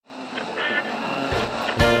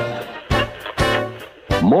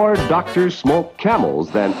more doctors smoke Camels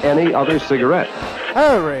than any other cigarette.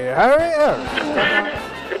 Hurry, hurry, hurry.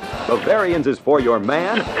 Bavarians is for your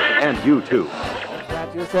man and you too.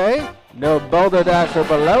 That you say? No Boulder Dash or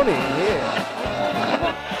baloney here.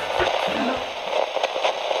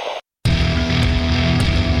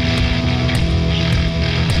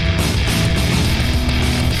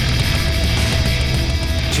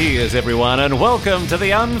 Cheers, everyone, and welcome to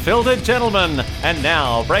The Unfiltered Gentleman. And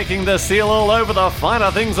now, breaking the seal all over the finer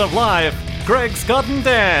things of life, Greg, Scott, and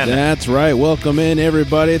Dan. That's right. Welcome in,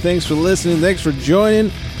 everybody. Thanks for listening. Thanks for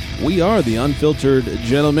joining. We are The Unfiltered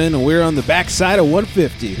Gentleman, and we're on the backside of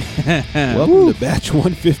 150. Welcome to Batch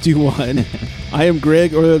 151. I am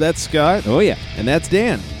Greg, or that's Scott. Oh, yeah. And that's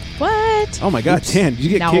Dan. What? Oh, my God, Dan. Did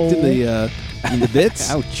you get kicked in the bits?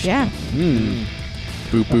 Ouch. Yeah.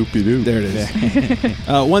 Boop, boopy doo. There it is.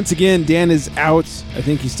 Once again, Dan is out. I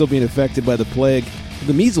think he's still being affected by the plague.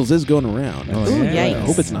 The measles is going around. Oh, Ooh, yeah. yikes. I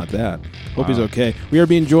hope it's not that. Hope he's okay. We are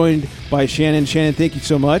being joined by Shannon. Shannon, thank you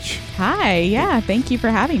so much. Hi. Yeah. Thank you for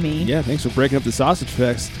having me. Yeah, thanks for breaking up the sausage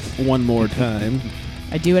fest one more time.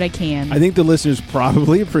 I do what I can. I think the listeners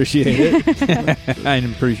probably appreciate it.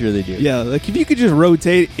 I'm pretty sure they do. Yeah, like if you could just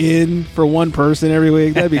rotate in for one person every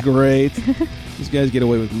week, that'd be great. These guys get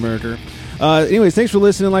away with murder. Anyways, thanks for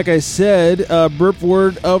listening. Like I said, burp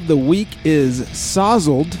word of the week is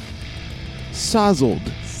sozzled. Sozzled.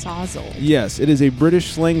 Sozzled. Yes, it is a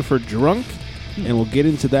British slang for drunk, and we'll get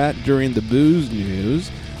into that during the booze news.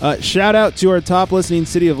 Shout out to our top listening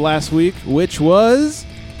city of last week, which was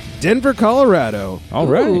Denver, Colorado. All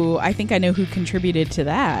right. Ooh, I think I know who contributed to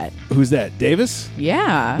that. Who's that? Davis?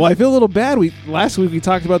 Yeah. Well, I feel a little bad. Last week we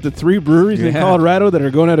talked about the 3 breweries in Colorado that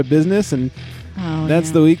are going out of business, and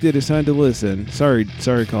that's the week they decided to listen. Sorry,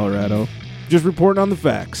 Colorado. Just reporting on the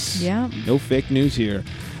facts. Yeah. No fake news here.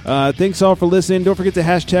 Thanks all for listening. Don't forget to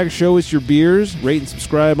hashtag show us your beers. Rate and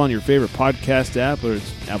subscribe on your favorite podcast app, whether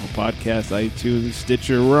it's Apple Podcasts, iTunes,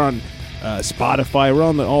 Stitcher. We're on Spotify. We're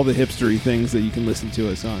on all the hipstery things that you can listen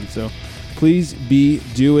to us on. So please be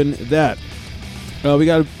doing that. We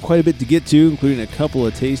got quite a bit to get to, including a couple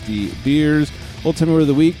of tasty beers. Old Timer of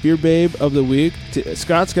the Week, Beer Babe of the Week.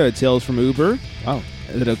 Scott's got a Tales from Uber. Wow.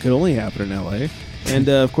 That could only happen in L.A. And,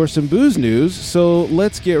 of course, some booze news. So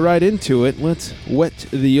let's get right into it. Let's wet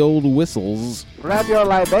the old whistles. Grab your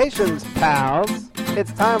libations, pals.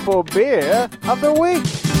 It's time for Beer of the Week.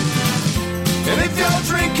 And if you're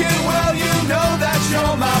drinking, well, you know that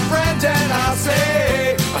you're my friend. And I'll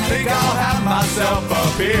say, I think I'll have myself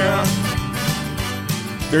a beer.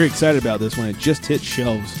 Very excited about this one. It just hit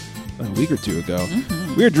shelves a week or two ago.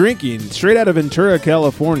 Mm-hmm. We're drinking straight out of Ventura,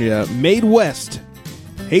 California, Made West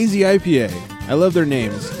Hazy IPA. I love their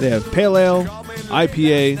names. They have Pale Ale,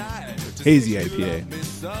 IPA, Hazy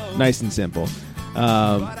IPA. Nice and simple.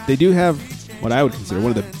 They do have what I would consider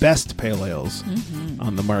one of the best Pale Ales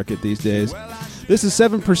on the market these days. This is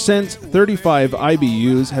 7%, 35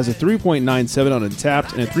 IBUs, has a 3.97 on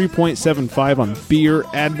Untapped and a 3.75 on Beer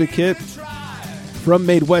Advocate. From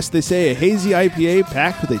Made West, they say a hazy IPA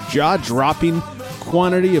packed with a jaw-dropping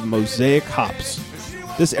quantity of mosaic hops.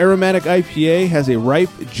 This aromatic IPA has a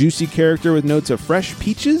ripe, juicy character with notes of fresh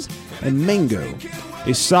peaches and mango.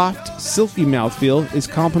 A soft, silky mouthfeel is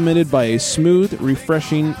complemented by a smooth,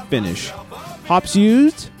 refreshing finish. Hops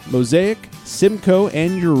used, Mosaic, Simcoe,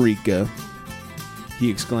 and Eureka,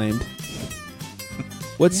 he exclaimed.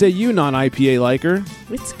 What say you, non-IPA liker?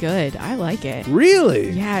 It's good. I like it.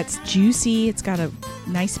 Really? Yeah, it's juicy. It's got a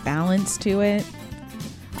nice balance to it.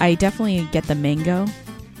 I definitely get the mango.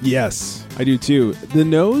 Yes, I do too. The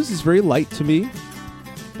nose is very light to me,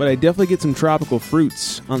 but I definitely get some tropical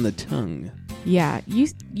fruits on the tongue. Yeah,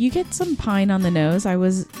 you get some pine on the nose. I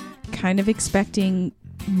was kind of expecting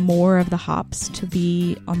more of the hops to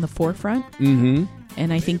be on the forefront. Mm-hmm.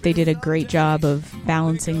 And I think they did a great job of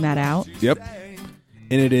balancing that out. Yep.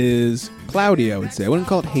 And it is cloudy, I would say. I wouldn't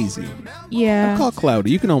call it hazy. Yeah. I'd call it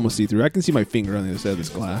cloudy. You can almost see through it. I can see my finger on the other side of this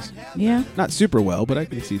glass. Yeah. Not super well, but I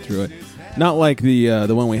can see through it. Not like the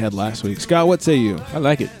one we had last week. Scott, what say you? I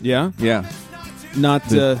like it. Yeah? Yeah. Not,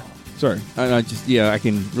 sorry. I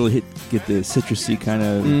can really get the citrusy kind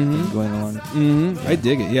of going along. Mm-hmm. Yeah. I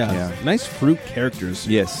dig it, yeah. Nice fruit characters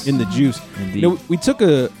Yes. in the juice. Indeed. You know, we took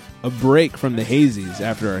a break from the hazies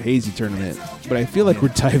after our hazy tournament, but I feel like we're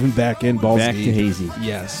diving back in balls Back deep. to hazy.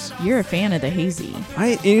 Yes. You're a fan of the hazy.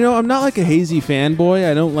 I'm not like a hazy fanboy.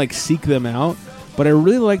 I don't like seek them out, but I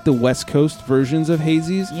really like the West Coast versions of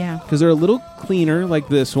hazies. Yeah. Because they're a little cleaner like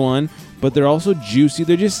this one, but they're also juicy.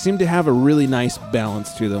 They just seem to have a really nice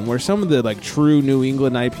balance to them, where some of the like true New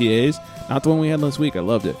England IPAs, not the one we had last week, I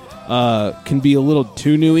loved it, can be a little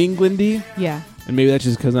too New Englandy. Yeah. And maybe that's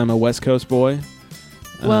just because I'm a West Coast boy.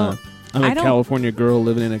 Well, I'm I a don't- California girl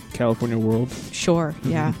living in a California world. Sure,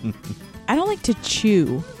 yeah. I don't like to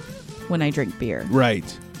chew when I drink beer.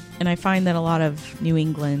 Right. And I find that a lot of New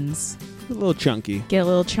England's A little chunky. get a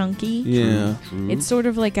little chunky. Yeah. It's sort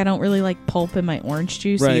of like I don't really like pulp in my orange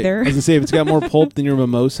juice Right. either. I was going to say, if it's got more pulp than your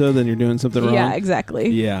mimosa, then you're doing something wrong. Yeah, exactly.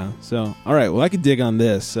 Yeah. So, all right. Well, I could dig on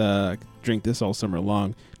this. I could drink this all summer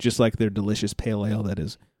long, just like their delicious pale ale that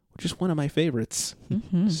is just one of my favorites.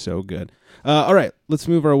 Mm-hmm. So good. All right. Let's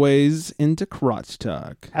move our ways into crotch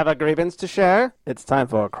talk. Have a grievance to share? It's time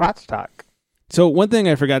for crotch talk. So one thing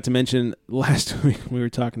I forgot to mention last week when we were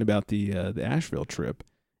talking about the Asheville trip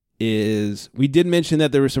is we did mention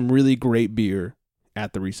that there was some really great beer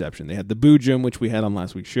at the reception. They had the Boojum, which we had on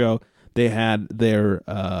last week's show. They had their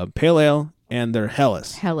pale ale and their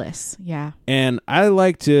Helles. Helles, yeah. And I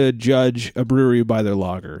like to judge a brewery by their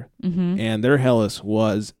lager. Mm-hmm. And their Helles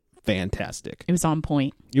was fantastic. It was on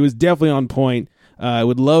point. It was definitely on point. I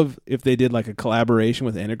would love if they did like a collaboration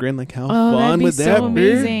with Enegren. Like how that'd fun be would so that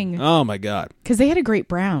be? amazing. Oh my God. Because they had a great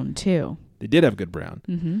brown, too. They did have good brown.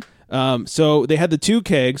 Mm-hmm. So they had the 2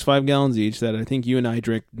 kegs, 5 gallons each, that I think you and I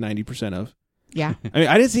drank 90% of. Yeah. I mean,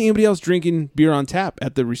 I didn't see anybody else drinking beer on tap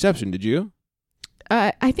at the reception. Did you?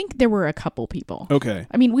 I think there were a couple people. Okay.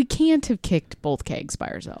 I mean, we can't have kicked both kegs by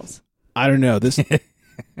ourselves. I don't know. This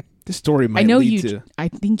story might I know lead you. to... I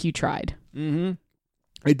think you tried. Mm-hmm.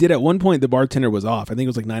 I did at one point. The bartender was off. I think it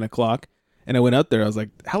was like 9 o'clock. And I went up there. I was like,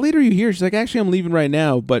 how late are you here? She's like, actually, I'm leaving right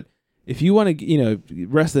now. But if you want to,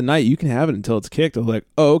 rest the night, you can have it until it's kicked. I was like,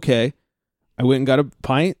 oh, okay. I went and got a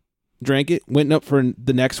pint, drank it, went up for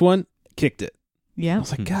the next one, kicked it. I Yeah.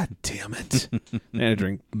 was like, God damn it. And I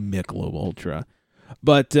drink Michelob Ultra.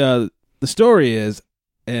 But the story is,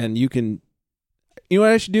 and you can, you know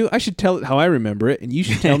what I should do? I should tell it how I remember it, and you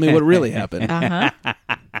should tell me what really happened. Uh-huh.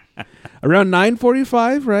 Around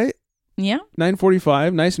 9:45, right? Yeah.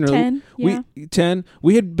 9:45, nice and early. 10. Yeah. 10.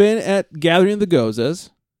 We had been at Gathering of the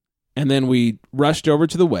Gozas, and then we rushed over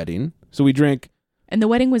to the wedding. So we drank, And the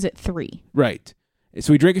wedding was at 3. right.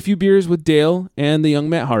 So we drank a few beers with Dale and the young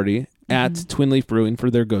Matt Hardy at Twin Leaf Brewing for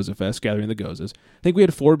their Goza Fest, Gathering of the Gozas. I think we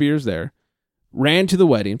had 4 beers there. Ran to the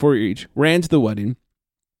wedding, 4 each. Ran to the wedding,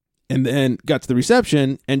 and then got to the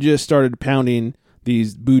reception and just started pounding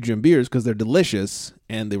these Boojum beers because they're delicious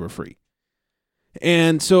and they were free.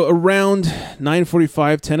 And so around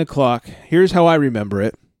 9:45, 10 o'clock, here's how I remember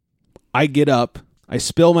it. I get up, I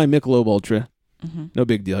spill my Michelob Ultra. No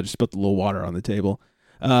big deal. I just spilled a little water on the table.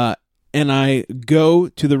 And I go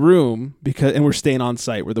to the room and we're staying on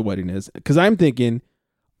site where the wedding is. Because I'm thinking,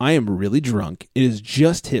 I am really drunk. It has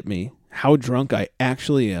just hit me how drunk I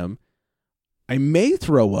actually am. I may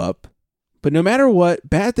throw up, but no matter what,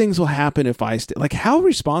 bad things will happen if I stay. Like, how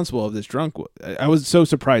responsible of this drunk was. I was so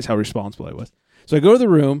surprised how responsible I was. So I go to the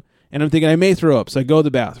room, and I'm thinking I may throw up. So I go to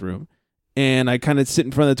the bathroom, and I kind of sit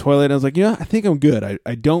in front of the toilet, and I was like, I think I'm good.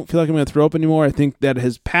 I don't feel like I'm going to throw up anymore. I think that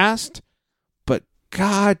has passed, but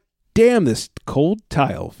God damn, this cold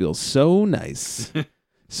tile feels so nice.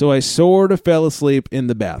 So I sort of fell asleep in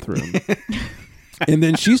the bathroom. And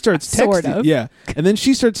then she starts texting. Sort of. Yeah. And then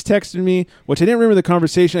she starts texting me, which I didn't remember the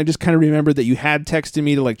conversation. I just kind of remembered that you had texted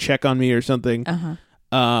me to like check on me or something.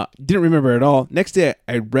 Didn't remember at all. Next day,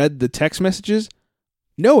 I read the text messages.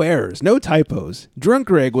 No errors, no typos. Drunk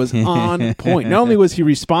Greg was on point. Not only was he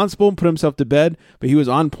responsible and put himself to bed, but he was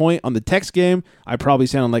on point on the text game. I probably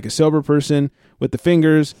sounded like a sober person with the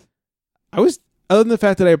fingers. Other than the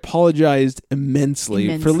fact that I apologized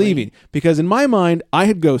immensely for leaving. Because in my mind, I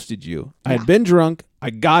had ghosted you. I had been drunk. I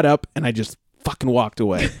got up and I just fucking walked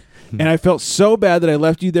away. And I felt so bad that I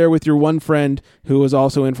left you there with your one friend who was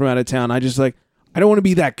also in from out of town. I don't want to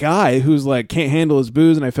be that guy who's like, can't handle his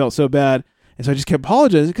booze. And I felt so bad. And so I just kept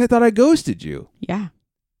apologizing because I thought I ghosted you. Yeah.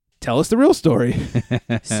 Tell us the real story.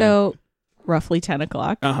 So, roughly 10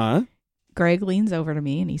 o'clock, Uh-huh. Greg leans over to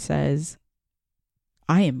me and he says,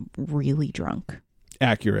 I am really drunk.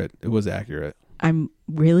 Accurate. It was accurate. I'm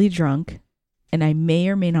really drunk and I may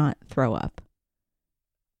or may not throw up.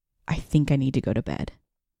 I think I need to go to bed.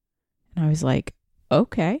 And I was like,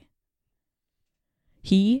 okay.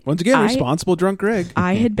 Once again, responsible drunk Greg.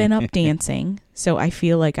 I had been up dancing, so I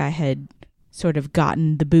feel like I had sort of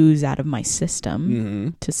gotten the booze out of my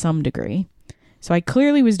system to some degree. So I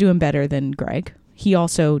clearly was doing better than Greg. He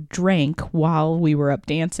also drank while we were up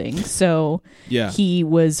dancing, so he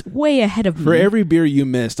was way ahead of me. For every beer you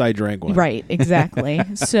missed, I drank one. Right, exactly.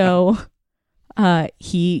 So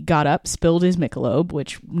he got up, spilled his Michelob,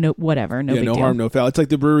 which no big deal. Harm, no foul. It's like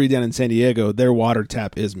the brewery down in San Diego. Their water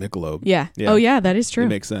tap is Michelob. Yeah. Oh, yeah, that is true. It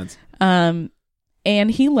makes sense. And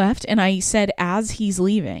he left, and I said, as he's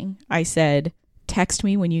leaving, I said, text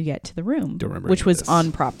me when you get to the room, Don't remember which any of was this.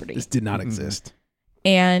 on property. This did not exist.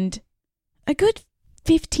 And a good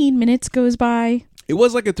 15 minutes goes by. It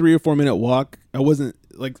was like a 3 or 4 minute walk. I wasn't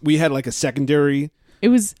like we had like a secondary. It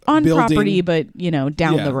was on building. property, but, you know,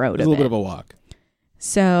 down Yeah, the road it was a little bit bit. of a walk.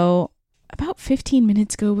 So about 15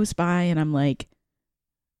 minutes goes by, and I'm like,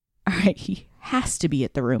 all right, he has to be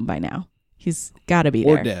at the room by now. He's got to be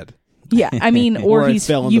there. Or dead. Yeah, I mean, Or or I he's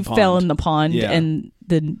fell in you the pond. fell in the pond Yeah. and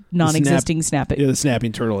the non-existing snap. Yeah, the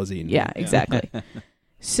snapping turtle is eaten. Yeah, exactly.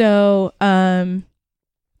 So, I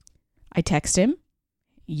text him,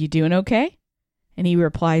 "You doing okay?" And he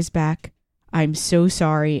replies back, "I'm so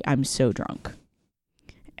sorry. I'm so drunk."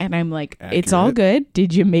 And I'm like, "It's all Accurate. good.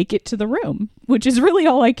 Did you make it to the room?" Which is really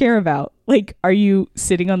all I care about. Like, are you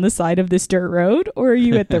sitting on the side of this dirt road or are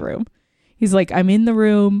you at the room? He's like, "I'm in the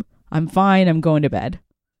room. I'm fine. I'm going to bed."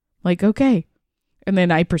 Like, okay. And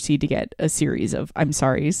then I proceed to get a series of I'm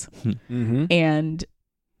sorries. Mm-hmm. And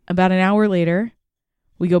about an hour later,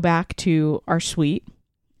 we go back to our suite,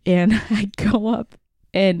 and I go up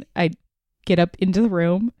and I get up into the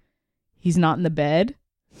room. He's not in the bed.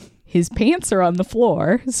 His pants are on the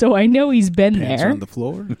floor, so I know he's been Pants there. are on the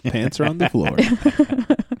floor. Pants are on the floor.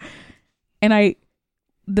 And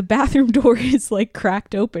the bathroom door is like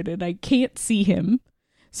cracked open and I can't see him.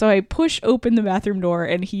 So I push open the bathroom door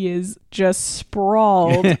and he is just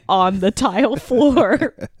sprawled on the tile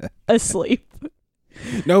floor asleep.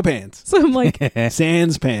 No pants. So I'm like,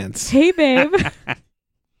 Sans pants. "Hey, babe."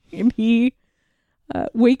 And he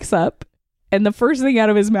wakes up and the first thing out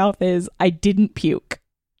of his mouth is, "I didn't puke."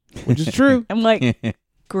 Which is true. I'm like,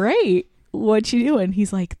 "Great. What you doing?"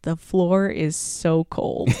 He's like, "The floor is so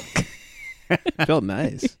cold." Felt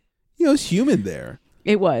nice. You know, it's humid there.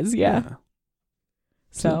 It was, yeah.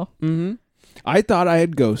 So, Mm-hmm. I thought I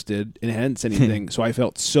had ghosted and hadn't said anything, so I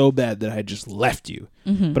felt so bad that I had just left you.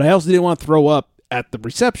 mhm. But I also didn't want to throw up at the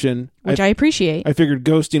reception. Which I appreciate. I figured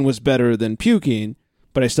ghosting was better than puking,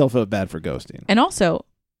 but I still felt bad for ghosting. And also,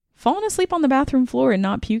 falling asleep on the bathroom floor and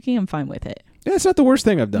not puking, I'm fine with it. Yeah, it's not the worst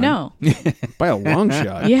thing I've done. No. By a long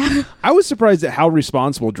shot. Yeah. I was surprised at how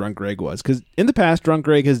responsible Drunk Greg was, because in the past, Drunk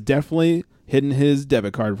Greg has definitely hidden his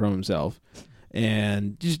debit card from himself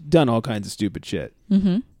and just done all kinds of stupid shit.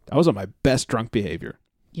 Mm-hmm. I was on my best drunk behavior.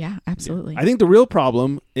 Yeah, absolutely. I think the real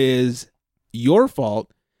problem is your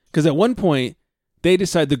fault, because at one point they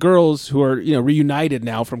decide, the girls who are reunited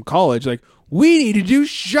now from college, like, we need to do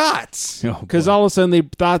shots, Oh, because boy. all of a sudden they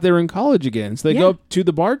thought they were in college again. So they Yeah. go up to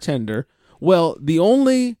the bartender. Well, the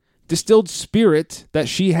only distilled spirit that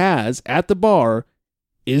she has at the bar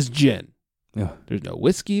is gin. Ugh. There's no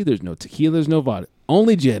whiskey, there's no tequila, there's no vodka.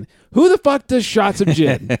 Only gin. Who the fuck does shots of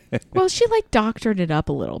gin? Well, she doctored it up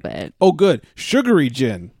a little bit. Oh, good. Sugary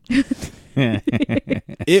gin.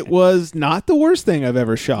 It was not the worst thing I've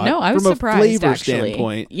ever shot. No, I was from surprised, a flavor actually.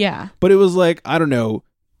 standpoint. Yeah. But it was like, I don't know,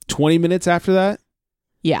 20 minutes after that,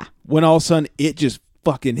 Yeah. when all of a sudden it just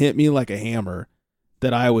fucking hit me like a hammer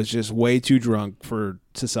that I was just way too drunk for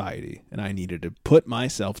society and I needed to put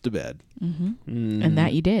myself to bed. Mm-hmm. And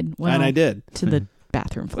that you did. Well, and I did. To the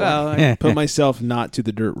bathroom floor. Well, I put myself not to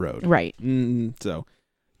the dirt road. Right. So,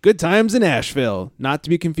 good times in Asheville, not to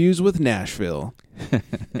be confused with Nashville.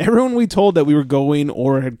 Everyone we told that we were going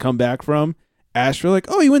or had come back from Asheville, like,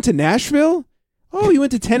 oh, you went to Nashville? Oh, you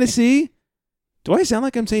went to Tennessee? Do I sound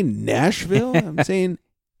like I'm saying Nashville? I'm saying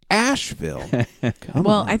Asheville. Come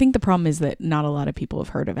Well, on. I think the problem is that not a lot of people have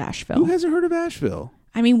heard of Asheville. Who hasn't heard of Asheville?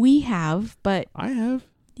 I mean, we have, but I have.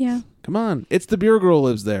 yeah, Come on. It's the beer girl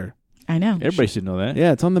lives there. I know. Everybody should know that.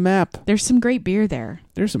 Yeah, it's on the map. There's some great beer there.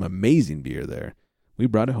 There's some amazing beer there. We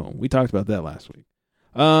brought it home. We talked about that last week.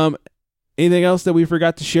 Anything else that we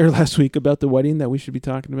forgot to share last week about the wedding that we should be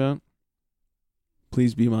talking about?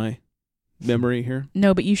 Please be my memory here.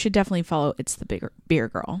 No, but you should definitely follow It's the Beer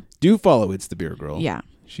Girl. Do follow It's the Beer Girl. Yeah.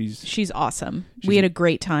 She's She's awesome. She's- We had a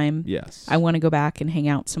great time. yes. I want to go back and hang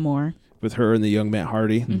out some more. With her and the young Matt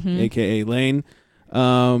Hardy, Mhm. aka Lane.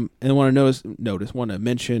 And want to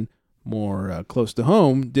mention more close to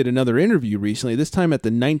home, did another interview recently, this time at the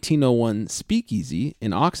 1901 Speakeasy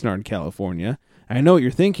in Oxnard, California. I know what you're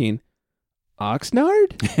thinking.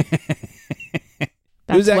 Oxnard?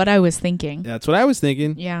 That's what I was thinking. That's what I was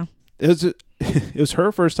thinking. Yeah. It was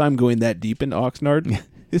her first time going that deep into Oxnard.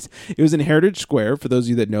 It was in Heritage Square, for those of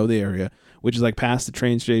you that know the area, which is like past the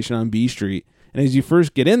train station on B Street. And as you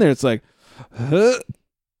first get in there, it's like,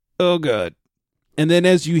 oh, good. And then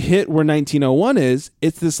as you hit where 1901 is,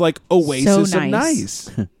 it's this like oasis So of nice.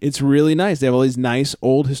 nice. It's really nice. They have all these nice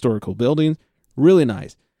old historical buildings. Really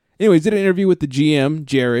nice. Anyways, did an interview with the GM,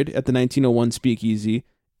 Jared, at the 1901 Speakeasy.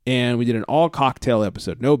 and we did an all cocktail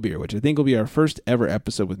episode, no beer, which I think will be our first ever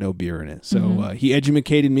episode with no beer in it. So he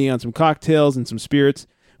educated me on some cocktails and some spirits.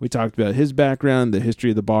 We talked about his background, the history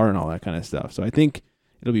of the bar, and all that kind of stuff. So I think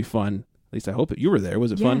it'll be fun. At least I hope it. You were there.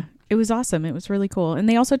 Was it fun? It was awesome. It was really cool. And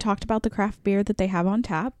they also talked about the craft beer that they have on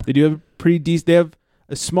tap. They do have pretty decent. They have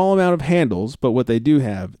a small amount of handles, but what they do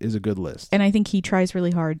have is a good list. And I think he tries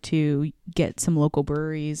really hard to get some local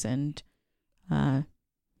breweries and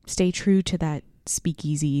stay true to that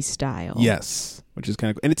speakeasy style. Yes, which is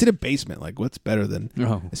kind of, and it's in a basement. Like, what's better than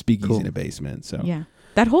a speakeasy in a basement? So yeah,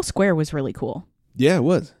 that whole square was really cool. Yeah, it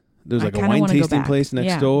was. There's like a wine tasting place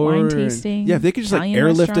next door. Wine tasting. Yeah, if they could just Italian like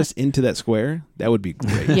airlift restaurant. us into that square, that would be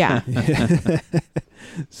great. Yeah.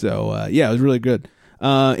 So yeah, it was really good.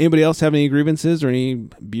 Anybody else have any grievances or any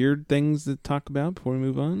beard things to talk about before we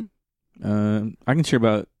move on? I can share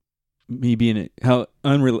about me being how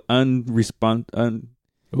unresponsible.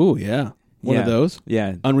 Oh yeah, one of those.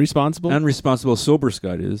 Yeah, unresponsible sober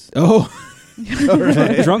Scott is. Oh. All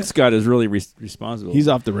right. Drunk Scott is really responsible. He's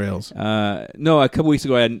off the rails. No, a couple weeks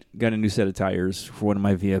ago I got a new set of tires for one of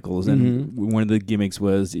my vehicles, and one of the gimmicks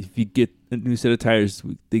was if you get a new set of tires,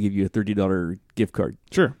 they give you a $30 gift card.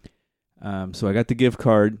 Sure. So I got the gift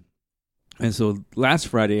card, and so last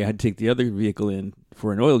Friday I had to take the other vehicle in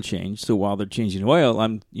for an oil change. So while they're changing oil,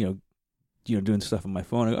 I'm doing stuff on my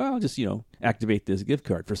phone. I go, I'll just activate this gift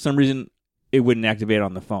card. For some reason, it wouldn't activate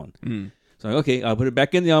on the phone. So I'm like, okay, I'll put it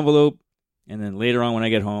back in the envelope. And then later on when I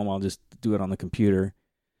get home, I'll just do it on the computer.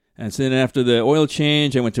 And so then after the oil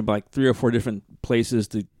change, I went to like 3 or 4 different places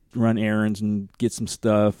to run errands and get some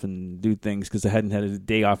stuff and do things because I hadn't had a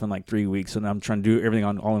day off in like 3 weeks. So now I'm trying to do everything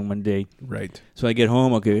all in one day. Right. So I get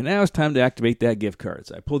home. Okay, now it's time to activate that gift card.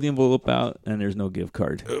 So I pull the envelope out and there's no gift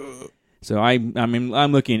card. So I'm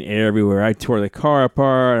looking everywhere. I tore the car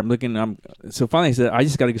apart. So finally I said, I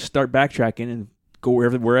just got to start backtracking and go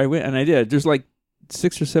where I went. And I did. There's like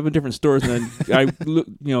 6 or 7 different stores, and then I look,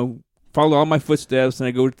 follow all my footsteps, and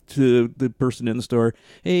I go to the person in the store.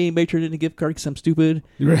 Hey, may I turn in a gift card because I'm stupid?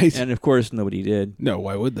 Right. And of course, nobody did. No,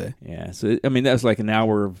 why would they? Yeah. So that was like an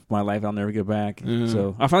hour of my life I'll never get back.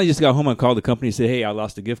 So I finally just got home and called the company and said, "Hey, I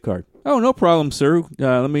lost a gift card." "Oh, no problem, sir.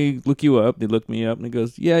 Let me look you up." They looked me up, and it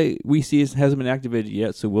goes, "Yeah, we see it hasn't been activated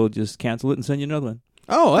yet, so we'll just cancel it and send you another one."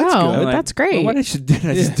 Oh, that's good. That's great. Well, why did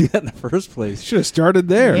I just do that in the first place? Should have started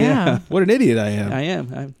there. Yeah. What an idiot I am. I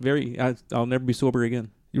am. I'll never be sober again.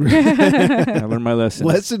 I learned my lesson.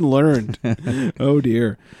 Lesson learned. Oh,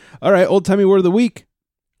 dear. All right, old-timey word of the week.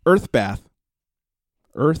 Earth bath.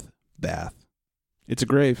 Earth bath. It's a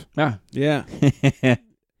grave. Ah. Yeah.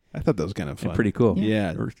 I thought that was kind of fun. Pretty cool.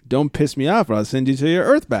 Yeah. Don't piss me off or I'll send you to your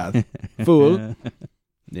earth bath, fool.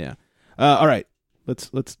 Yeah. All right. Let's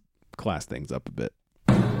class things up a bit.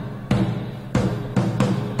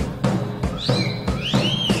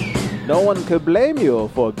 No one could blame you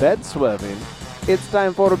for bed swerving. It's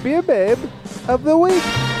time for Beer Babe of the Week.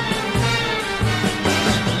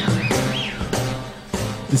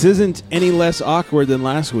 This isn't any less awkward than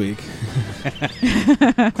last week.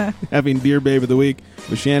 Having Beer Babe of the Week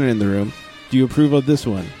with Shannon in the room. Do you approve of this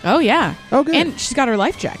one? Oh, yeah. Oh, good. And she's got her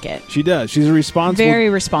life jacket. She does. She's a Very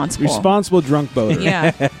responsible. Responsible drunk boater.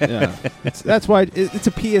 Yeah. Yeah. That's why it's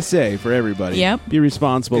a PSA for everybody. Yep. Be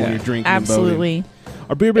responsible when you're drinking Absolutely. and boating.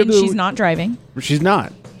 Our Beer Babe And she's not driving. She's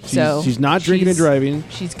not. She's not drinking and driving.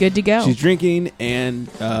 She's good to go. She's drinking and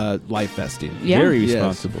life vesting. Yeah. Very Yes.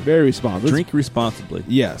 responsible. Very responsible. Drink responsibly.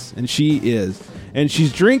 Yes, and she is. And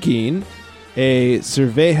she's drinking a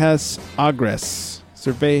Cervejas Agres.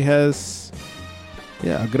 Cervejas,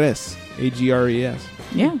 Agres. A-G-R-E-S.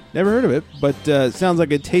 Yeah. Never heard of it, but sounds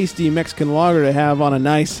like a tasty Mexican lager to have on a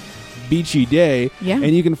nice beachy day. Yeah.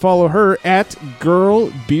 And you can follow her at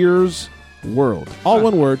Girl Beers World. All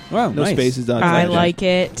one word. Wow, no nice. spaces. I like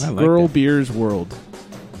it. I like Girl that. Beers World.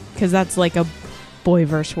 Because that's like a Boy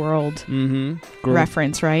vs. World Mm-hmm.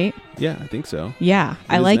 reference, right? Yeah, I think so. Yeah.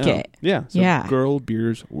 I is like now. it. Yeah. So Yeah. Girl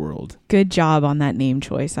Beers World. Good job on that name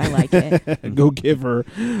choice. I like it. Go give her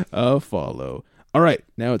a follow. All right,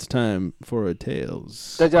 now it's time for a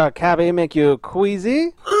Tales. Does your cabbie make you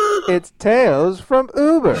queasy? It's Tales from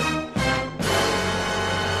Uber.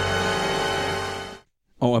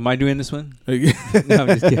 Oh, am I doing this one? No, No,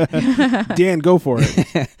 I'm just kidding. Dan, go for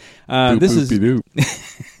it. This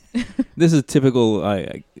is typical.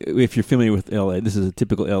 If you're familiar with LA, this is a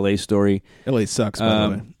typical LA story. LA sucks, by the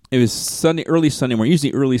way. It was early Sunday morning.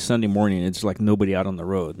 Usually early Sunday morning, it's like nobody out on the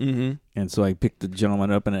road. Mm-hmm. And so I picked the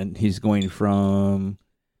gentleman up, and he's going from,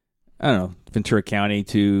 I don't know, Ventura County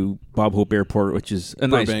to Bob Hope Airport, which is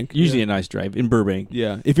Burbank, usually a nice drive in Burbank.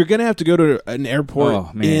 Yeah. If you're going to have to go to an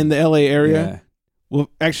airport in the LA area, Well,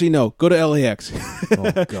 actually, no. Go to LAX.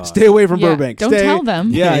 Oh, God. Stay away from Yeah, Burbank. don't tell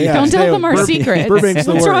them. Yeah. Don't stay tell away. them our secrets. Burbank's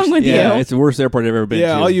the What's worst. wrong with Yeah, you? it's the worst airport I've ever been to.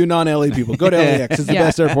 Yeah, all you non-LA people, go to LAX. It's the Yeah.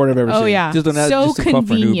 best airport I've ever seen. Oh yeah, Just don't have- so just to call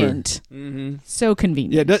for an Uber. convenient. Mm-hmm. So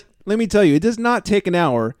convenient. Yeah, let me tell you, it does not take an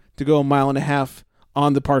hour to go a mile and a half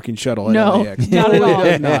on the parking shuttle at No, LAX. not at all. It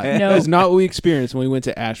does not. No. That is not what we experienced when we went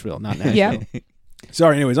to Asheville, not Nashville. Yep.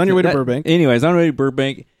 Sorry, anyways, on your way to Burbank. Anyways, on the way to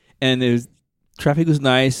Burbank, and traffic was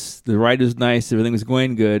nice, the ride was nice, everything was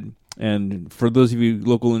going good. And for those of you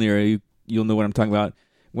local in the area, you'll know what I'm talking about.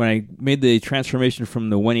 When I made the transformation from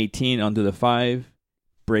the 118 onto the 5,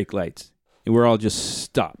 brake lights, and we're all just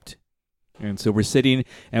stopped. And so we're sitting,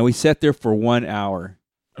 and we sat there for 1 hour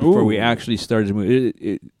before we Ooh. actually started to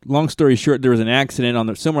move. Long story short, there was an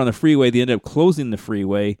accident somewhere on the freeway. They ended up closing the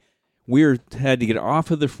freeway. We had to get off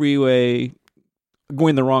of the freeway,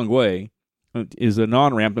 going the wrong way. Is a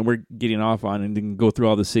non-ramp that we're getting off on, and then go through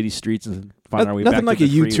all the city streets and find our way back Nothing like to a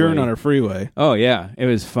the U-turn freeway. on a freeway. Oh yeah, it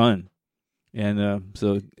was fun. And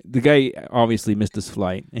so the guy obviously missed his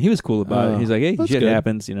flight, and he was cool about it. He's like, "Hey, that's shit good.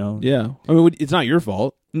 happens, you know." Yeah. I mean, it's not your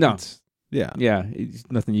fault. No. It's- yeah. Yeah, it's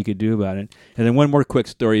nothing you could do about it. And then one more quick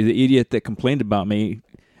story: the idiot that complained about me.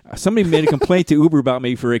 Somebody made a complaint to Uber about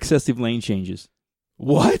me for excessive lane changes.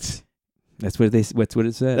 What? That's what it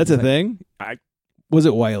said. That's a Like, thing? Was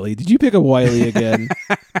it Wiley? Did you pick up Wiley again?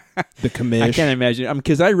 The commish. I can't imagine.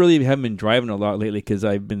 Because I really haven't been driving a lot lately because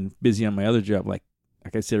I've been busy on my other job. Like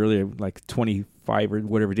I said earlier, like 25 or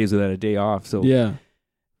whatever days without a day off. So Yeah.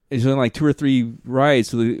 it's only like 2 or 3 rides.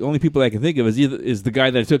 So the only people I can think of is the guy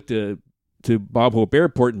that I took to Bob Hope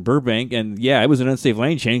Airport in Burbank. And yeah, it was an unsafe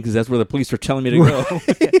lane change because that's where the police were telling me to go.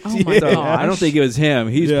 Oh my So gosh. I don't think it was him.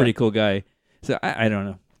 He's Yeah. a pretty cool guy. So I don't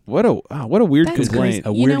know. What a weird That's complaint. crazy.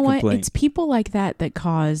 A You weird know what? complaint. It's people like that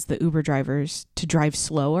cause the Uber drivers to drive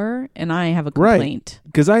slower, and I have a Right. complaint.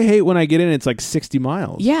 Because I hate when I get in, it's like 60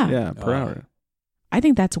 miles. Yeah. Yeah, per hour. I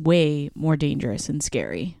think that's way more dangerous and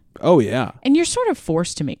scary. Oh, yeah. And you're sort of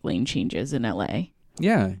forced to make lane changes in LA.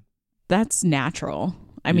 Yeah. That's natural.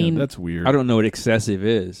 I Yeah, mean, that's weird. I don't know what excessive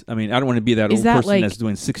is. I mean, I don't want to be that Is old that person like- that's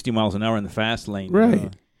doing 60 miles an hour in the fast lane.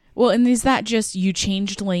 Right. well, and is that just you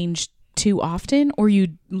changed lanes too often, or you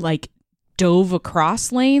like dove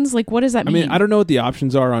across lanes? Like, what does that I mean? mean, I don't know what the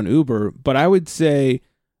options are on Uber, but I would say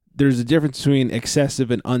there's a difference between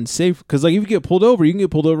excessive and unsafe. Because, like, if you get pulled over, you can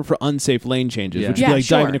get pulled over for unsafe lane changes, Yeah. which would Yeah, be like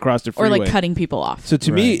sure. diving across the or freeway. like cutting people off. So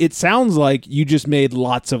to me, Right. it sounds like you just made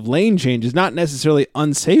lots of lane changes, not necessarily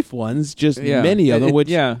unsafe ones, just Yeah. many of them. It- Which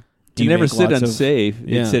yeah. do You you never make said lots of- unsafe.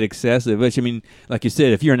 Yeah. It said excessive. Which, I mean, like you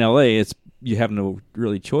said, if you're in LA, you have no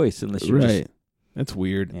really choice unless you're right, just that's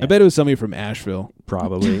weird. Yeah. I bet it was somebody from Asheville.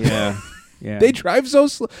 probably. Yeah. Yeah. They drive so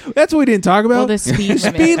slow. That's what we didn't talk about. Well, the speed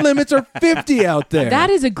limit. Speed limits are 50 out there. That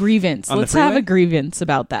is a grievance. On the Let's have a freeway? grievance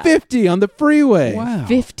about that. 50 on the freeway. Wow.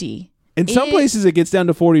 50. In some It- places, it gets down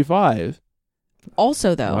to 45.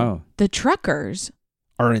 Also, though, Wow. the truckers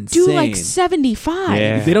Are insane. do like 75.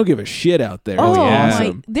 Yeah. They don't give a shit out there. Oh, It's yeah.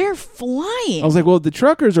 awesome. they're flying. I was like, well, the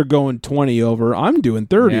truckers are going 20 over. I'm doing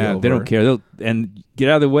 30 Yeah, over. they don't care. And get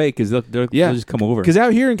out of the way because they'll just come over. Because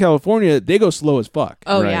out here in California, they go slow as fuck.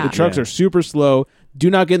 Oh, Right. yeah. The trucks Yeah. are super slow. Do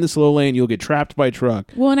not get in the slow lane. You'll get trapped by a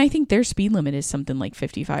truck. Well, and I think their speed limit is something like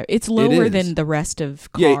 55. It's lower is. than the rest of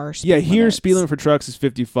Yeah, car speed yeah. Here, limits. speed limit for trucks is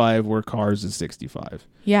 55, where cars is 65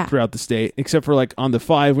 Yeah. throughout the state. Except for like on the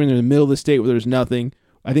 5, when they're in the middle of the state where there's nothing.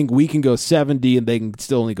 I think we can go 70 and they can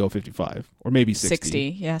still only go 55 or maybe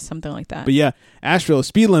 60. Yeah, something like that. But yeah, Asheville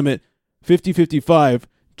speed limit 50, 55.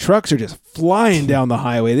 Trucks are just flying down the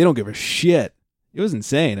highway. They don't give a shit. It was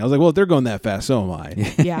insane. I was like, well, if they're going that fast, so am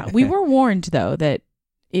I. Yeah, we were warned though that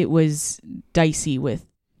it was dicey with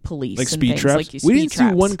police, Like and speed things, traps. Like We speed didn't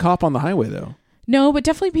traps. see one cop on the highway though. No, but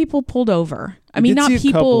definitely people pulled over. I I mean, did not see a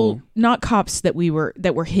people, couple. not cops that were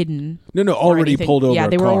hidden. No, or already anything. pulled over. Yeah, a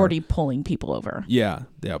they were car. already pulling people over. Yeah.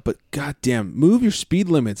 But goddamn, move your speed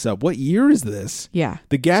limits up. What year is this? Yeah.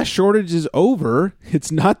 The gas shortage is over.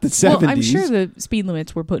 It's not the 70s. Well, I'm sure the speed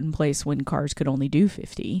limits were put in place when cars could only do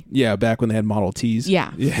 50. Yeah, back when they had Model Ts.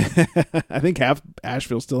 Yeah. Yeah. I think half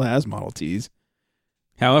Asheville still has Model Ts.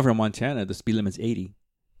 However, in Montana, the speed limit's 80.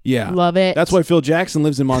 Yeah. Love it. That's why Phil Jackson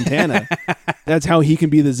lives in Montana. That's how he can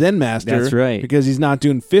be the Zen master. That's right. Because he's not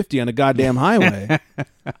doing 50 on a goddamn highway.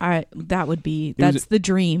 That would be, was- that's the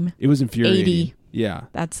dream. It was infuriating. 80. Yeah.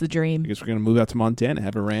 That's the I dream. guess we're going to move out to Montana,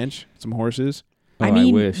 have a ranch, some horses. Oh, I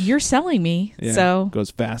mean, wish. you're selling me, Yeah. so Go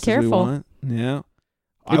as fast as careful. we want. Yeah.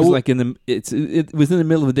 It was like it was in the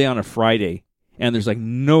middle of the day on a Friday, and there's like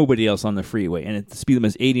nobody else on the freeway, and the speed limit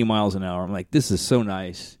is 80 miles an hour. I'm like, this is so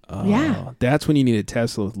nice. Yeah. That's when you need a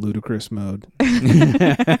Tesla with ludicrous mode.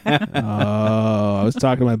 I was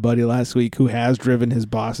talking to my buddy last week who has driven his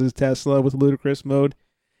boss's Tesla with ludicrous mode.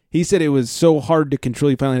 He said it was so hard to control,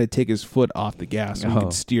 he finally had to take his foot off the gas so he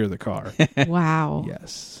could steer the car. Wow.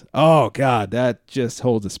 Yes. Oh, God, that just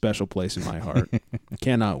holds a special place in my heart.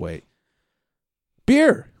 Cannot wait.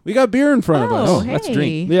 Beer. We got beer in front of us. Oh, let's hey.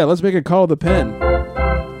 drink. Yeah, let's make a call to the pen.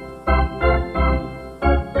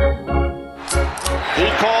 He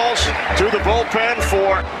calls to the bullpen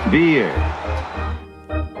for Beer.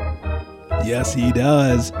 Yes, he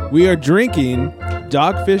does. We are drinking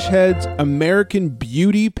Dogfish Head's American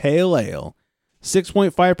Beauty Pale Ale.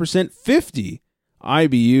 6.5%, 50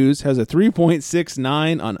 IBUs, has a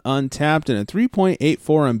 3.69 on Untapped and a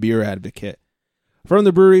 3.84 on Beer Advocate. From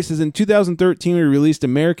the brewery, says in 2013 we released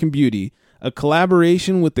American Beauty, a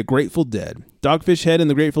collaboration with the Grateful Dead. Dogfish Head and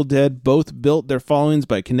the Grateful Dead both built their followings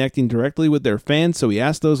by connecting directly with their fans, so we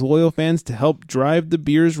asked those loyal fans to help drive the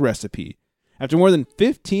beer's recipe. After more than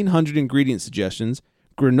 1,500 ingredient suggestions,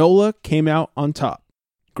 granola came out on top.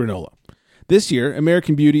 Granola. This year,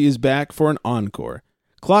 American Beauty is back for an encore.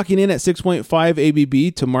 Clocking in at 6.5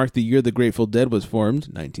 ABV to mark the year the Grateful Dead was formed,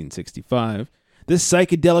 1965. This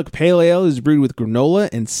psychedelic pale ale is brewed with granola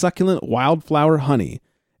and succulent wildflower honey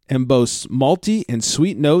and boasts malty and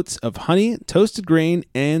sweet notes of honey, toasted grain,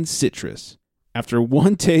 and citrus. After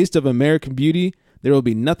one taste of American Beauty, there will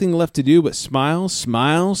be nothing left to do but smile,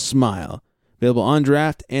 smile, smile. Available on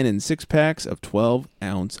draft and in 6-packs of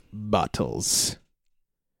 12-ounce bottles.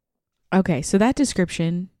 Okay, so that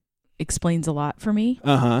description explains a lot for me.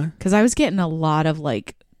 Uh-huh. Because I was getting a lot of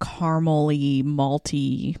like caramel-y,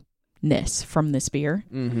 maltiness from this beer.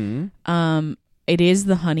 Mm-hmm. It is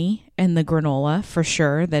the honey and the granola for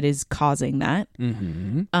sure that is causing that.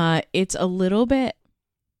 Mm-hmm. It's a little bit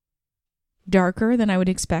darker than I would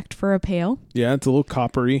expect for a pale. Yeah, it's a little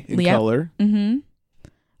coppery in color. Mm-hmm.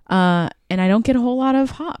 And I don't get a whole lot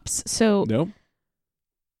of hops. So Nope.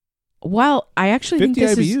 while I actually 50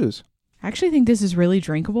 think this IBUs. is... I actually think this is really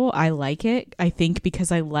drinkable. I like it. I think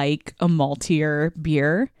because I like a maltier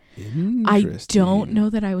beer. I don't know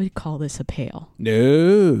that I would call this a pale.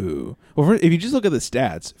 No. Well, if you just look at the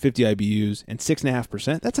stats, 50 IBUs and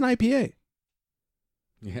 6.5%, that's an IPA.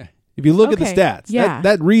 Yeah. If you look at the Okay, stats, yeah.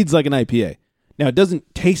 that reads like an IPA. Now, it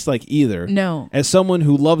doesn't taste like either. No. As someone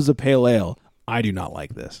who loves a pale ale, I do not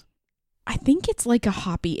like this. I think it's like a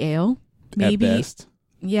hoppy ale. Maybe. At best.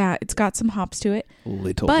 Yeah, it's got some hops to it.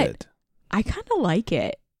 Little But bit. I kind of like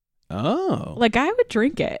it. Oh. Like, I would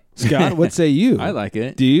drink it. Scott, what say you? I like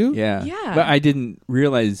it. Do you? Yeah. Yeah. But I didn't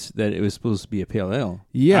realize that it was supposed to be a pale ale.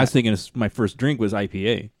 Yeah. I was thinking my first drink was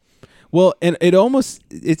IPA. Well, and it almost,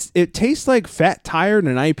 it tastes like Fat Tire and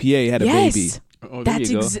an IPA had a baby. Oh, there That's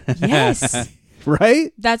you go. yes.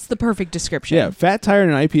 Right? That's the perfect description. Yeah, Fat Tire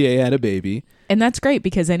and an IPA had a baby. And that's great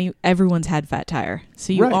because everyone's had Fat Tire.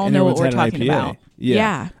 So you Right, all and know what everyone's we're had an talking IPA. about.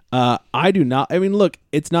 Yeah. I do not. I mean, look,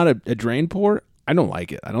 it's not a drain pour. I don't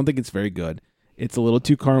like it. I don't think it's very good. It's a little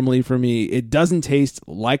too caramely for me. It doesn't taste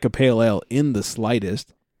like a pale ale in the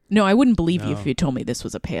slightest. No, I wouldn't believe you if you told me this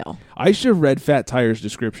was a pale. I should have read Fat Tire's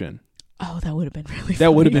description. Oh, that would have been really funny.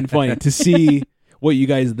 That would have been funny to see what you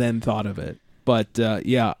guys then thought of it. But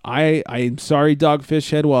yeah, I'm sorry, Dogfish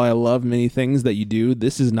Head. While I love many things that you do,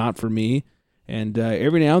 this is not for me. And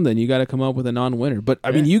every now and then you got to come up with a non-winner. But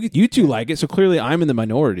I mean, you two like it, so clearly I'm in the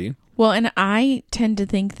minority. Well, and I tend to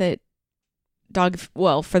think that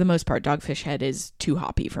for the most part, Dogfish Head is too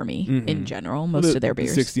hoppy for me in general. Most of their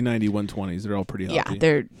beers. 60, 90, 120s, they're all pretty hoppy.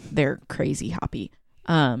 Yeah, they're crazy hoppy.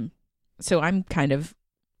 So I'm kind of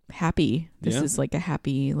happy. This is like a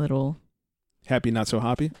happy little... Happy, not so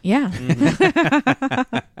hoppy? Yeah.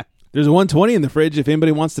 There's a 120 in the fridge if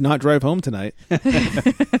anybody wants to not drive home tonight.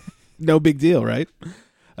 No big deal, right?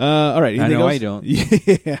 All right. I Anything know else? I don't.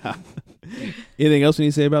 Yeah. Anything else we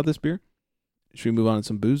need to say about this beer? Should we move on to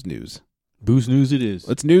some booze news? Booze news it is.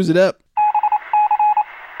 Let's news it up.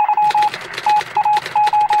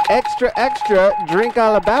 Extra, extra, drink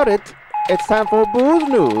all about it. It's time for booze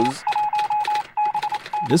news.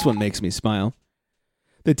 This one makes me smile.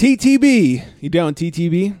 The TTB. You down,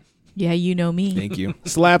 TTB? Yeah, you know me. Thank you.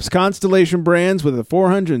 Slaps Constellation Brands with a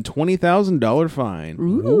 $420,000 fine.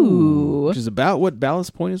 Ooh. Which is about what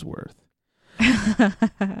Ballast Point is worth.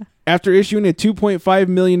 After issuing a $2.5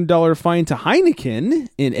 million fine to Heineken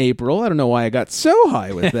in April, I don't know why I got so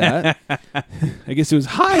high with that. I guess it was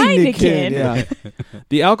Heineken. Yeah.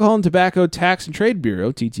 The Alcohol and Tobacco Tax and Trade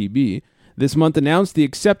Bureau, TTB, this month announced the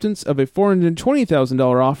acceptance of a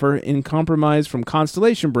 $420,000 offer in compromise from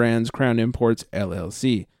Constellation Brands Crown Imports,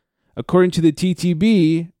 LLC. According to the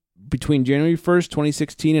TTB, between January 1st,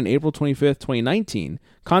 2016 and April 25th, 2019,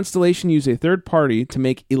 Constellation used a third party to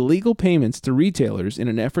make illegal payments to retailers in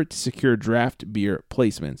an effort to secure draft beer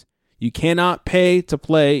placements. You cannot pay to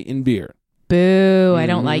play in beer. Boo, I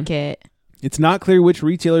don't like it. It's not clear which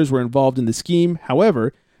retailers were involved in the scheme.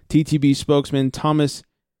 However, TTB spokesman Thomas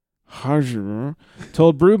Harger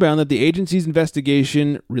told Brewbound that the agency's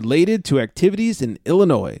investigation related to activities in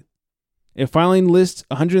Illinois. A filing lists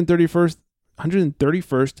 131st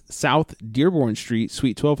South Dearborn Street,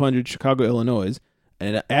 Suite 1200, Chicago, Illinois,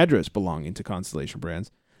 an address belonging to Constellation Brands,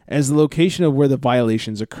 as the location of where the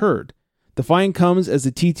violations occurred. The fine comes as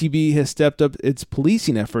the TTB has stepped up its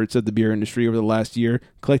policing efforts of the beer industry over the last year,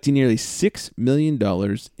 collecting nearly $6 million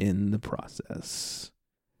in the process.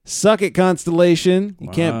 Suck it, Constellation. You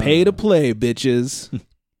can't pay to play, bitches.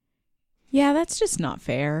 Yeah, that's just not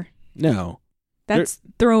fair. No. That's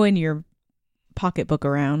throwing your pocketbook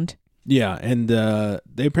around. Yeah, and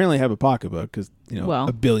they apparently have a pocketbook because,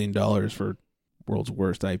 $1 billion for world's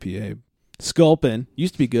worst IPA. Sculpin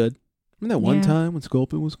used to be good. Remember that one time when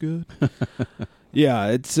Sculpin was good? Yeah,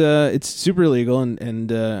 it's super illegal,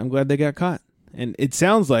 and I'm glad they got caught. And it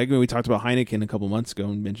sounds like, when we talked about Heineken a couple months ago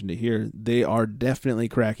and mentioned it here, they are definitely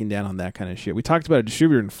cracking down on that kind of shit. We talked about a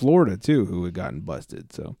distributor in Florida, too, who had gotten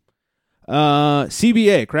busted. So,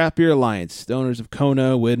 CBA, Craft Beer Alliance, the owners of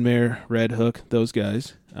Kona, Widmer, Red Hook, those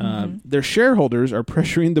guys. Their shareholders are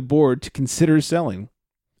pressuring the board to consider selling.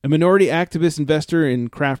 A minority activist investor in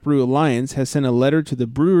Craft Brew Alliance has sent a letter to the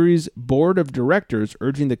brewery's board of directors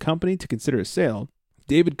urging the company to consider a sale.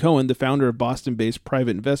 David Cohen, the founder of Boston-based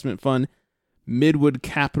private investment fund Midwood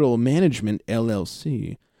Capital Management,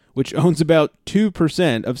 LLC, which owns about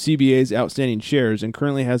 2% of CBA's outstanding shares and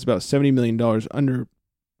currently has about $70 million under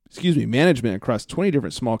management across 20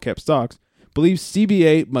 different small-cap stocks, believes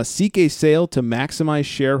CBA must seek a sale to maximize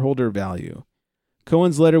shareholder value.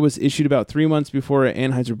 Cohen's letter was issued about 3 months before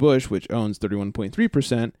Anheuser-Busch, which owns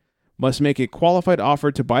 31.3%, must make a qualified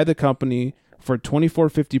offer to buy the company for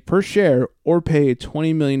 $24.50 per share or pay a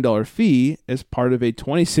 $20 million fee as part of a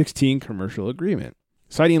 2016 commercial agreement.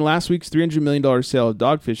 Citing last week's $300 million sale of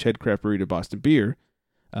Dogfish Head Craft Brewery to Boston Beer,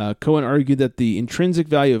 Cohen argued that the intrinsic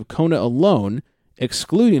value of Kona alone,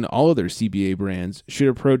 excluding all other CBA brands, should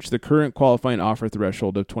approach the current qualifying offer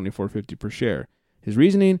threshold of $24.50 per share. His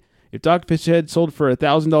reasoning: if Dogfish Head sold for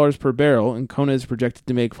 $1,000 per barrel and Kona is projected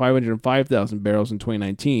to make 505,000 barrels in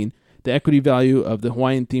 2019, the equity value of the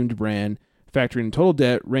Hawaiian-themed brand, factoring in total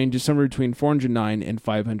debt, ranges somewhere between $409 and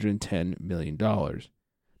 $510 million.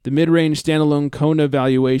 The mid-range standalone Kona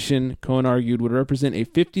valuation, Cohen argued, would represent a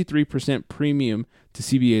 53% premium to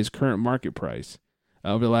CBA's current market price.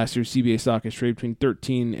 Over the last year, CBA stock has traded between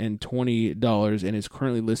 $13 and $20 and is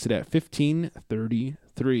currently listed at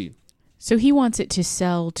 $15.33. So he wants it to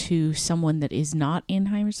sell to someone that is not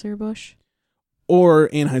Anheuser-Busch? Or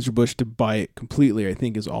Anheuser-Busch to buy it completely, I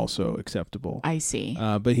think, is also acceptable. I see.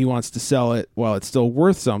 But he wants to sell it while it's still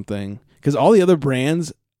worth something, because all the other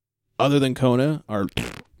brands, other than Kona, are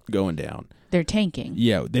going down. They're tanking.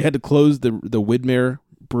 Yeah, they had to close the Widmer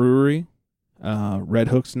brewery. Red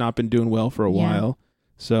Hook's not been doing well for a while.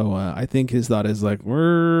 So I think his thought is like,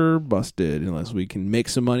 we're busted unless we can make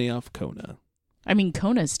some money off Kona. I mean,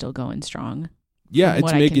 Kona's still going strong. Yeah,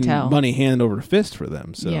 it's making money hand over fist for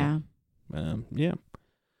them. So yeah. Yeah.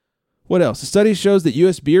 What else? The study shows that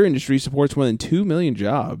U.S. beer industry supports more than 2 million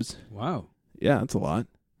jobs. Wow. Yeah, that's a lot.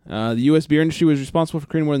 The U.S. beer industry was responsible for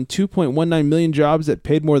creating more than 2.19 million jobs that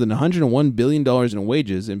paid more than $101 billion in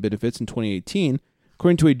wages and benefits in 2018,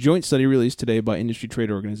 according to a joint study released today by industry trade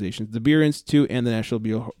organizations, the Beer Institute and the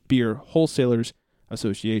National Beer Wholesalers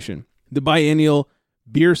Association. The biennial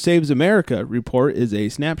Beer Saves America report is a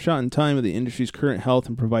snapshot in time of the industry's current health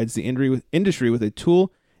and provides the industry with a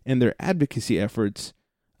tool in their advocacy efforts,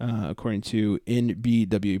 according to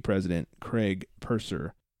NBWA President Craig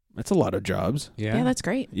Purser. That's a lot of jobs. Yeah, that's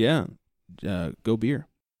great. Yeah. Go beer.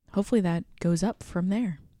 Hopefully that goes up from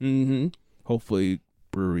there. Mm-hmm. Hopefully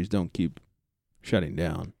breweries don't keep shutting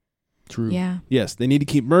down. True. Yeah. Yes, they need to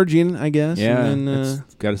keep merging, I guess. Yeah, and then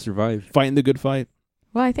got to survive. Fighting the good fight.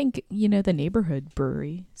 Well, I think, the neighborhood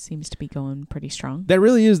brewery seems to be going pretty strong. That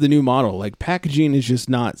really is the new model. Like, packaging is just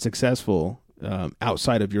not successful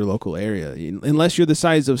outside of your local area. Unless you're the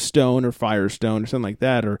size of Stone or Firestone or something like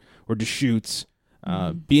that, or Deschutes.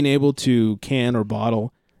 Being able to can or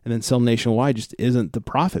bottle and then sell nationwide just isn't the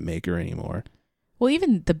profit maker anymore. Well,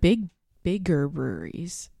 even the bigger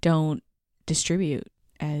breweries don't distribute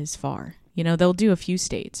as far. They'll do a few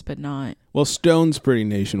states, but not. Well, Stone's pretty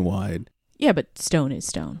nationwide. Yeah, but stone is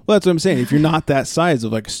stone. Well, that's what I'm saying. If you're not that size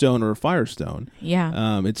of like a Stone or a Firestone,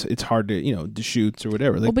 Yeah. it's hard to Deschutes or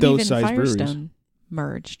whatever. Like well, but those even size breweries. Firestone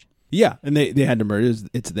merged. Yeah, and they had to merge.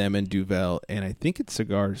 It's them and Duvel, and I think it's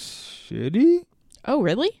Cigar City. Oh,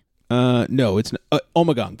 really? No, it's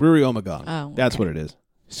Ommegang Brewery Ommegang. Oh, That's okay. what it is.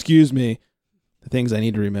 Excuse me. The things I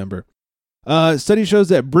need to remember. Study shows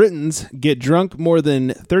that Britons get drunk more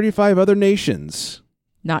than 35 other nations.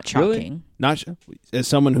 Not shocking. Not as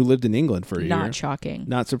someone who lived in England for a year. Not shocking.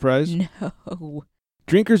 Not surprised? No.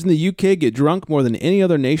 Drinkers in the UK get drunk more than any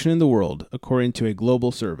other nation in the world, according to a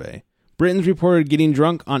global survey. Britons reported getting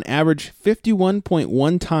drunk on average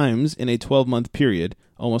 51.1 times in a 12-month period,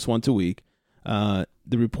 almost once a week. The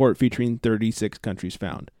report featuring 36 countries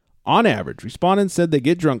found. On average, respondents said they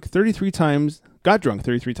got drunk 33 times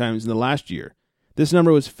in the last year. This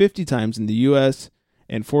number was 50 times in the U.S.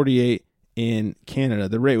 and 48 in Canada.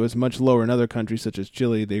 The rate was much lower in other countries such as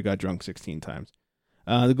Chile. They got drunk 16 times.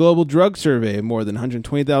 The Global Drug Survey of more than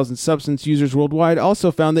 120,000 substance users worldwide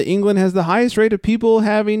also found that England has the highest rate of people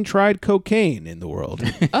having tried cocaine in the world.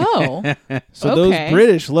 Oh. So okay. those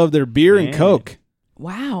British love their beer and Coke.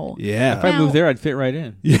 Wow. Yeah. If I moved there, I'd fit right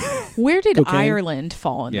in. Where did Cocaine? Ireland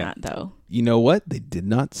fall in that, though? You know what? They did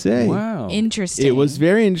not say. Wow. Interesting. It was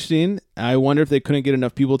very interesting. I wonder if they couldn't get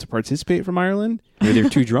enough people to participate from Ireland. Maybe they're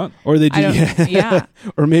too drunk. Or they I don't- yeah.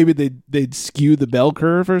 Or maybe they'd skew the bell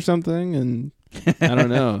curve or something, and I don't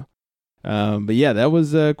know. But yeah, that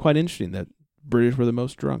was quite interesting that British were the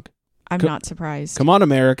most drunk. I'm not surprised. Come on,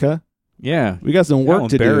 America. Yeah. We got some work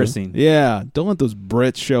to do. Embarrassing. Yeah. Don't let those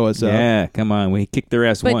Brits show us up. Yeah, come on. We kicked their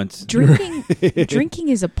ass But once. drinking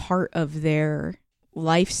is a part of their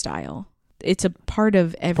lifestyle. It's a part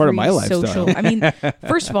of every part of my social. lifestyle. I mean,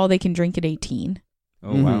 first of all, they can drink at 18.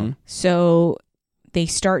 Oh, wow. Mhm. So they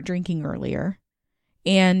start drinking earlier.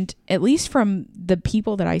 And at least from the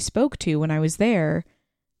people that I spoke to when I was there,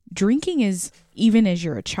 drinking is, even as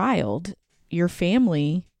you're a child, your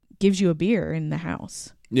family gives you a beer in the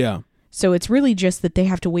house. Yeah. So it's really just that they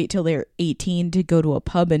have to wait till they're 18 to go to a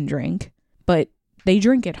pub and drink, but they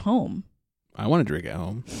drink at home. I want to drink at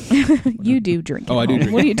home. You do drink at Oh, I do home.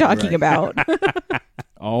 drink What at are you home, talking right. about?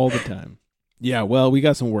 All the time. Yeah, well, we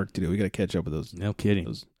got some work to do. We got to catch up with those No kidding.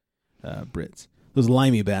 those Brits. Those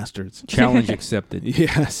limey bastards. Challenge accepted.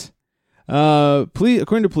 Yes.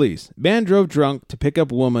 According to police, man drove drunk to pick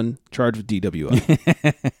up woman charged with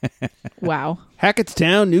DWI. Wow.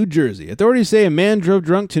 Hackettstown, New Jersey. Authorities say a man drove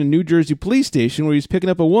drunk to a New Jersey police station where he was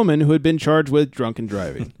picking up a woman who had been charged with drunken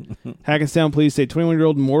driving. Hackettstown police say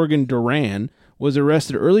 21-year-old Morgan Duran was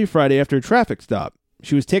arrested early Friday after a traffic stop.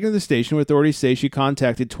 She was taken to the station where authorities say she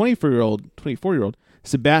contacted 24-year-old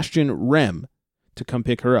Sebastian Rem to come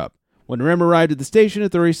pick her up. When Rem arrived at the station,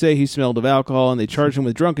 authorities say he smelled of alcohol and they charged him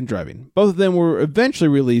with drunken driving. Both of them were eventually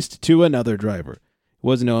released to another driver. It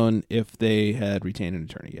wasn't known if they had retained an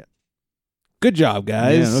attorney yet. Good job,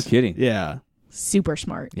 guys. Yeah, no kidding. Yeah. Super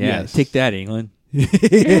smart. Yeah, Yes. take that, England.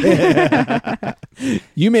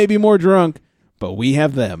 You may be more drunk, but we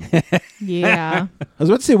have them. Yeah. I was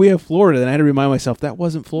about to say we have Florida, and I had to remind myself that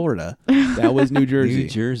wasn't Florida. That was New Jersey. New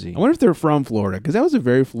Jersey. I wonder if they're from Florida, because that was a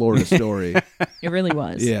very Florida story. It really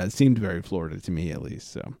was. Yeah, it seemed very Florida to me, at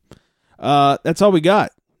least. So that's all we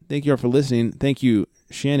got. Thank you all for listening. Thank you,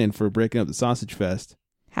 Shannon, for breaking up the Sausage Fest.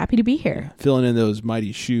 Happy to be here. Filling in those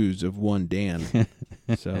mighty shoes of one Dan.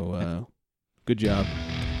 So, good job.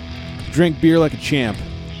 Drink beer like a champ.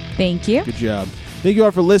 Thank you. Good job. Thank you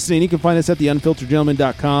all for listening. You can find us at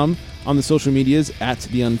theunfilteredgentleman.com, on the social medias at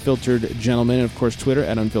The Unfiltered Gentleman, and of course Twitter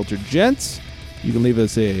at Unfiltered Gents. You can leave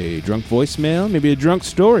us a drunk voicemail, maybe a drunk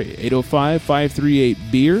story,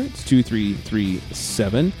 805-538-BEER. It's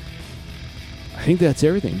 2337. I think that's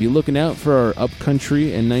everything. Be looking out for our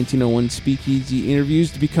Upcountry and 1901 Speakeasy interviews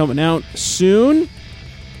to be coming out soon.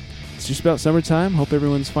 It's just about summertime. Hope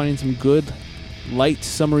everyone's finding some good, light,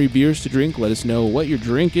 summery beers to drink. Let us know what you're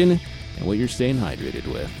drinking and what you're staying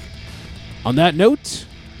hydrated with. On that note,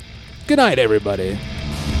 good night, everybody.